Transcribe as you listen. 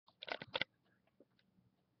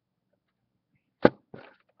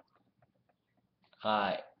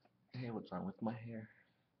Hi. Hey, what's wrong with my hair?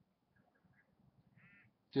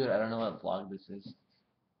 Dude, I don't know what vlog this is.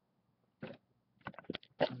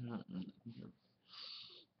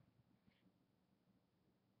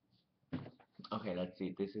 Okay, let's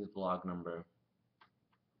see. This is vlog number.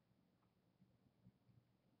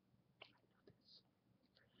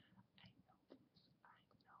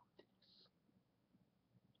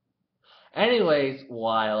 Anyways,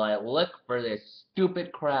 while I look for this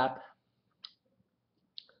stupid crap,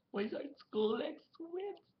 we start school next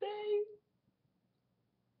Wednesday.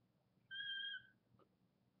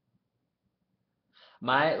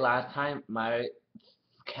 My last time, my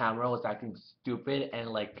camera was acting stupid, and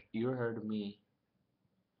like you heard me.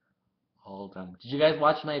 Hold on. Did you guys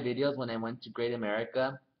watch my videos when I went to Great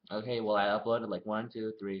America? Okay, well I uploaded like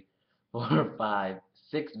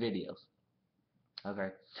 6 videos. Okay.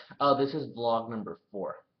 Oh, this is vlog number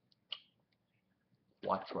 4.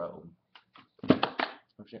 Watch row.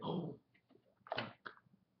 Okay. Oh, fuck.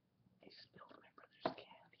 I spilled my brother's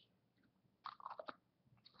candy.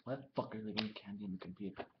 Why the fuck are they getting candy in the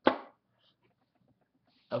computer?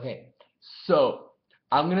 Okay, so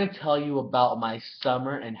I'm gonna tell you about my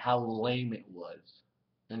summer and how lame it was.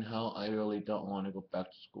 And how I really don't want to go back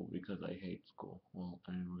to school because I hate school. Well,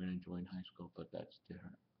 I mean, we're gonna join high school, but that's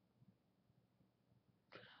different.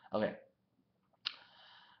 Okay.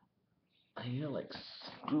 I need to like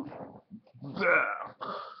scoop.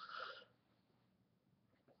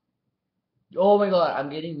 Oh my god, I'm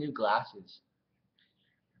getting new glasses.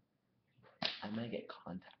 I might get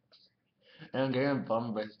contacts. And I'm getting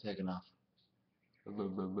bum braces taken off.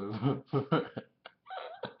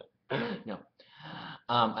 No.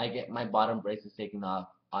 I get my bottom braces taken off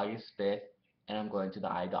August 5th, and I'm going to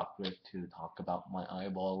the eye doctor to talk about my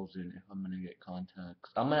eyeballs and if I'm gonna get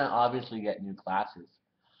contacts. I'm gonna obviously get new glasses,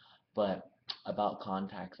 but about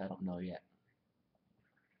contacts, I don't know yet.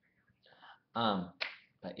 Um,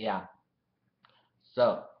 but yeah.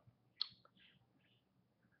 So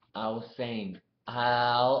I was saying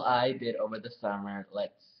how I did over the summer.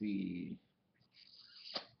 Let's see.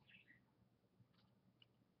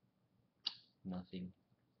 Nothing.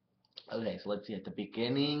 Okay, so let's see. At the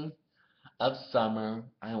beginning of summer,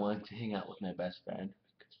 I wanted to hang out with my best friend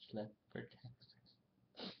because she left for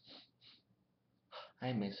Texas.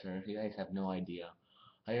 I miss her. You guys have no idea.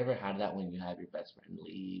 Have you ever had that when you have your best friend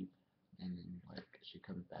leave and then like she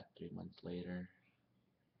comes back 3 months later?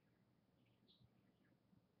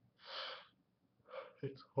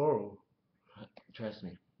 It's horrible. Trust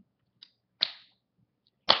me.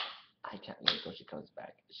 I can't wait till she comes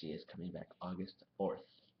back. She is coming back August 4th.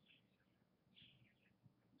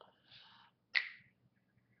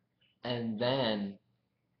 And then,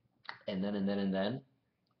 and then,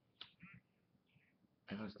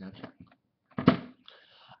 I go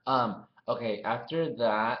Snapchat. Okay, after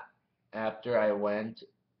that, after I went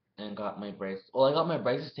and got my braces, well, I got my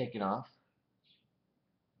braces taken off.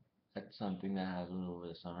 That's something that happened over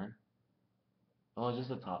the summer. Oh, just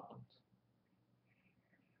the top ones.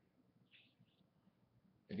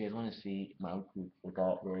 If you guys want to see my outfit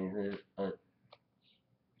without braces,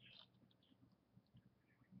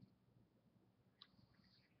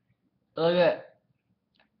 look at,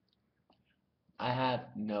 I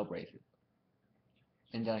have no braces,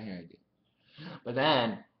 and down here I do. But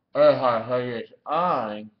then, I have this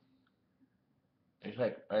on. It's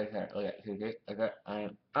like right there. Look at, see, I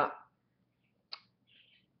am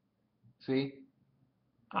see.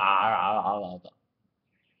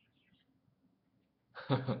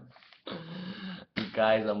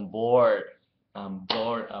 Guys, I'm bored. I'm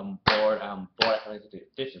bored. I'm bored. I'm bored.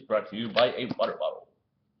 This is brought to you by a water bottle.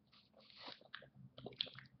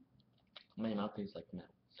 My mouth tastes like milk.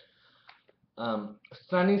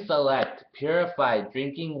 Sunny Select purified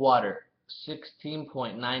drinking water,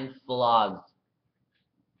 16.9 flaws.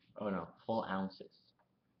 Oh no, full ounces.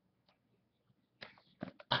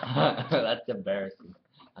 That's embarrassing.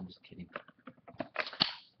 I'm just kidding.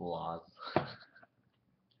 Flaws.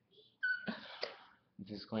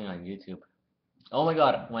 This is going on YouTube. Oh my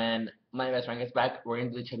god, when my best friend gets back, we're gonna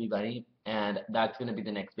do the Chubby Bunny, and that's gonna be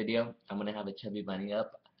the next video. I'm gonna have a Chubby Bunny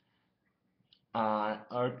up.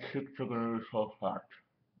 Our cheeks are gonna be so fat.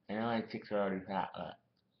 I know my cheeks are already fat, but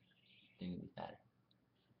they're gonna be fatter.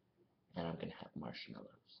 And I'm gonna have marshmallows.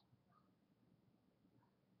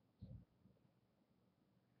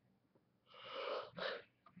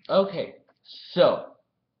 Okay, so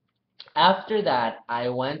after that, I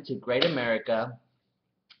went to Great America,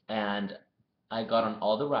 and I got on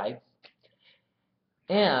all the rides,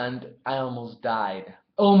 and I almost died.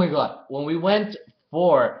 Oh my god, when we went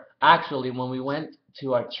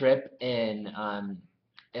to our trip in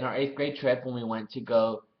in our 8th grade trip when we went to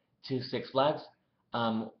go to Six Flags,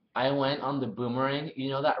 I went on the boomerang. You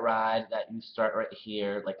know that ride that you start right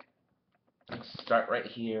here, like start right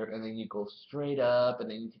here, and then you go straight up, and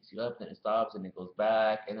then it takes you up, then it stops, and it goes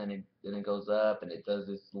back, and then it goes up, and it does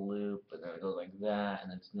this loop, and then it goes like that,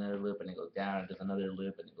 and then it's another loop, and it goes down, and it does another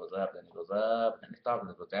loop, and it goes up, and it goes up, and then it stops, and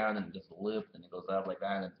it goes down, and it does a loop, and it goes up like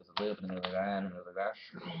that, and it does a loop, and then it goes like that, and it goes like that.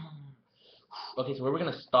 Okay, so we were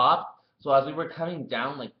gonna stop. So as we were coming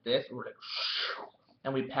down like this, we were like,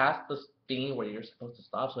 and we passed this thing where you're supposed to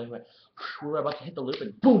stop. So we were about to hit the loop,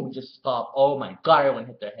 and boom, we just stopped. Oh my god, everyone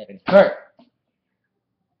hit their head and hurt.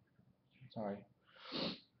 Sorry.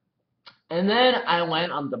 And then I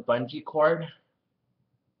went on the bungee cord,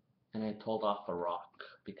 and I pulled off a rock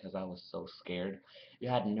because I was so scared. You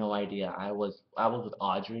had no idea. I was with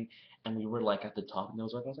Audrey, and we were like at the top of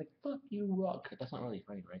those rock. I was like, "Fuck you, rock." That's not really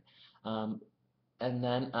funny, right? And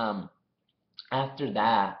then after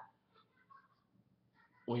that,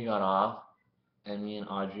 we got off, and me and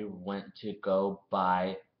Audrey went to go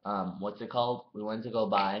buy what's it called? We went to go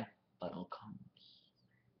buy Buttercombs.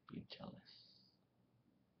 Be jealous.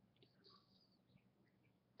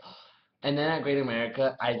 And then at Great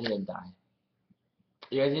America, I didn't die.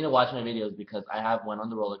 You guys need to watch my videos because I have one on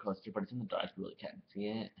the roller coaster, but it's in the dark. You really can't see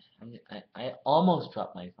it. I almost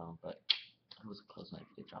dropped my phone, but it was close enough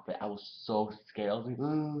to drop it. I was so scared. I was like,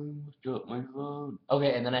 oh, I dropped my phone.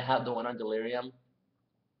 Okay, and then I have the one on Delirium,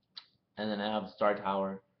 and then I have Star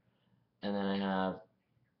Tower, and then I have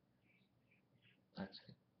that's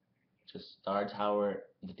it. Just Star Tower,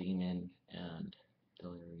 the Demon, and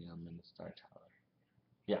Delirium, and the Star Tower.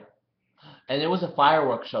 Yeah. And it was a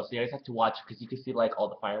fireworks show, so you guys have to watch because you can see like all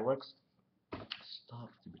the fireworks. Stop,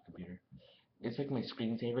 stupid computer. It's like my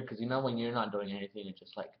screensaver because you know when you're not doing anything, it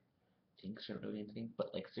just like thinks you're not doing anything.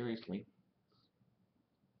 But like seriously.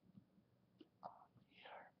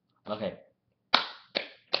 Okay.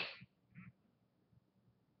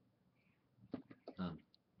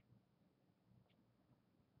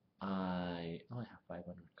 I only have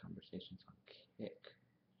 500 conversations on Kick.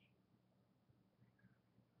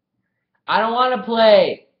 I don't want to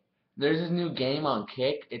play. There's this new game on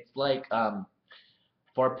Kick. It's like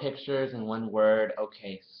 4 pictures and 1 word.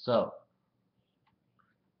 Okay, so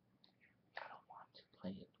I don't want to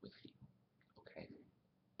play it with you. Okay.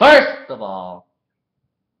 First of all,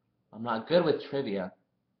 I'm not good with trivia.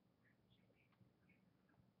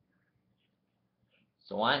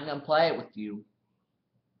 So I ain't gonna play it with you.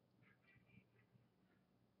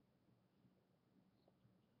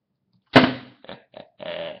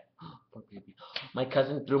 Poor baby. My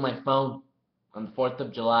cousin threw my phone on the 4th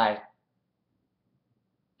of July.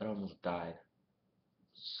 It almost died.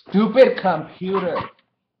 Stupid computer!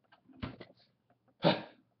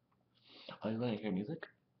 Oh, you wanna hear music?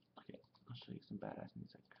 Okay, I'll show you some badass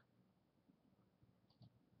music.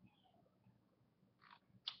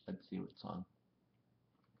 Let's see what song.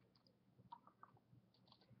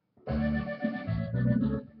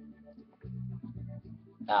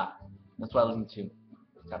 Ah, that's what I listen to.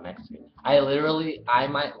 That Mexican. I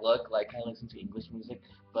might look like I listen to English music,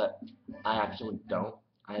 but I actually don't.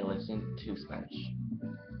 I listen to Spanish.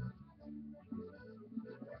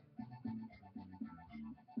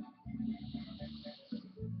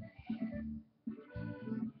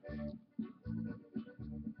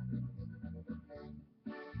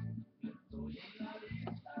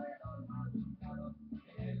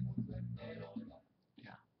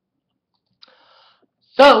 Yeah.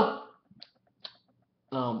 So,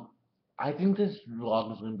 I think this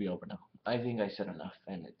vlog is gonna be over now. I think I said enough,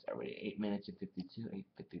 and it's already 8 minutes and 52,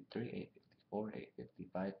 8:53, 8:54,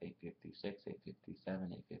 8:55, 8:56,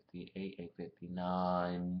 8:57, 8:58,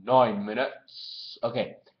 8:59, 9 minutes.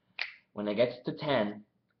 Okay, when it gets to 10,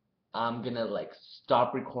 I'm gonna like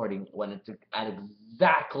stop recording when it's at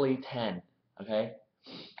exactly 10. Okay.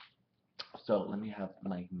 So let me have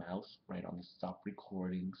my mouse right on the stop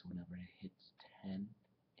recording. So whenever it hits 10.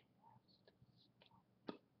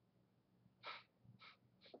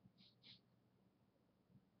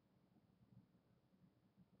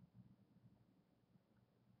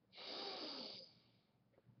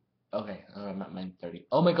 Okay, I'm at 9:30.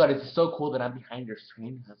 Oh my god, it's so cool that I'm behind your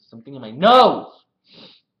screen. I have something in my nose!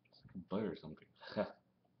 It's like a bird or something.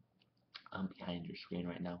 I'm behind your screen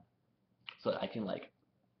right now. So I can like...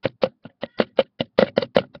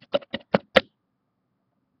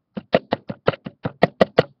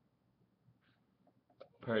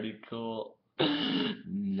 Pretty cool.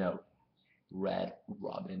 No. Red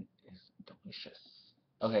Robin is delicious.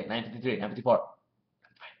 Okay, 9:53, 9:54.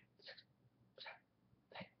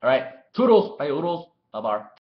 Alright, toodles! Bye, oodles. Bye, bar.